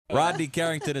Rodney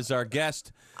Carrington is our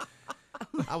guest.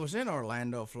 I was in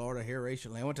Orlando, Florida here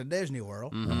recently. I went to Disney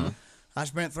World. Mm-hmm. I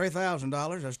spent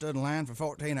 $3,000. I stood in line for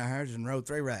 14 hours and rode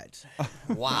 3 rides.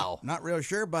 Wow. Not real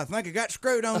sure, but I think I got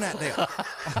screwed on that deal.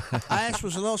 My ass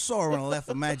was a little sore when I left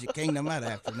the Magic Kingdom that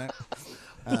afternoon.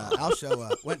 Also,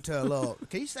 went to a little,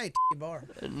 can you say bar?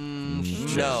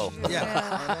 No.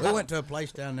 Yeah. We went to a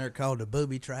place down there called the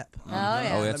Booby Trap. Oh,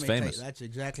 yeah. Oh, that's Let me tell you, famous. that's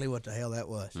exactly what the hell that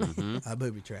was. A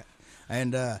booby trap.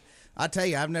 And I tell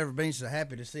you, I've never been so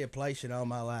happy to see a place in all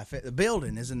my life. The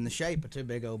building is in the shape of 2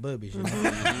 big old boobies. You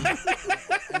know?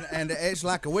 and it's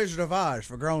like a Wizard of Oz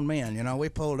for grown men. You know, we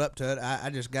pulled up to it. I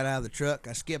just got out of the truck.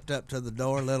 I skipped up to the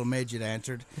door. Little midget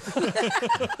answered.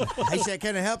 He said,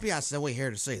 "Can I help you?" I said, "We're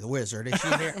here to see the wizard. Is she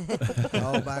here?"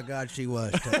 Oh, by God, she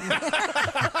was. Too.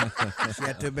 She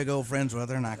had 2 big old friends with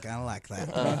her, and I kind of like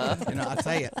that. You know, I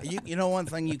tell you, you know one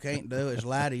thing you can't do is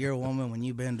lie to your woman when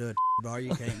you've been to a bar.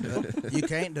 You can't do it. You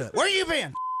can't do it. Where you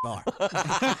been? Bar.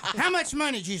 How much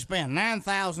money did you spend?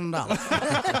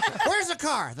 $9,000. Where's the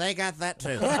car? They got that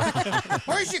too.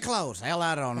 Where's your clothes? Hell,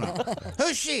 I don't know.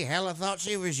 Who's she? Hell, I thought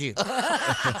she was you.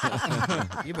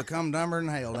 You become dumber than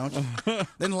hell, don't you?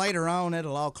 Then later on,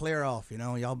 it'll all clear off. You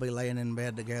know, y'all be laying in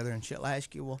bed together, and she'll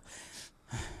ask you, "Well,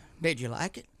 did you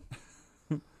like it?"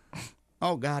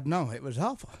 Oh God, no, it was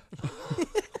awful.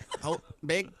 Oh,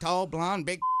 big, tall, blonde,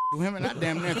 big women. I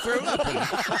damn near threw up in it.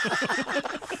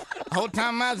 The whole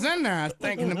time I was in there, I was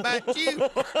thinking about you.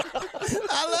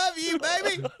 I love you,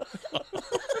 baby.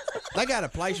 They got a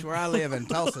place where I live in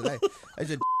Tulsa.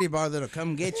 There's a bar that'll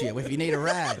come get you if you need a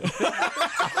ride.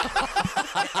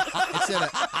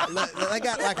 They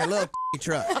got like a little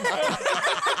truck.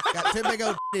 Got 2 big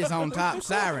old on top,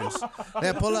 sirens.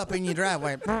 They'll pull up in your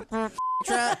driveway.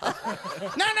 Truck.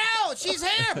 No, she's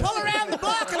here. Pull around the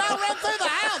block and I'll run through the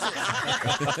houses.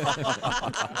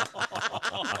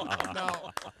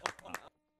 No.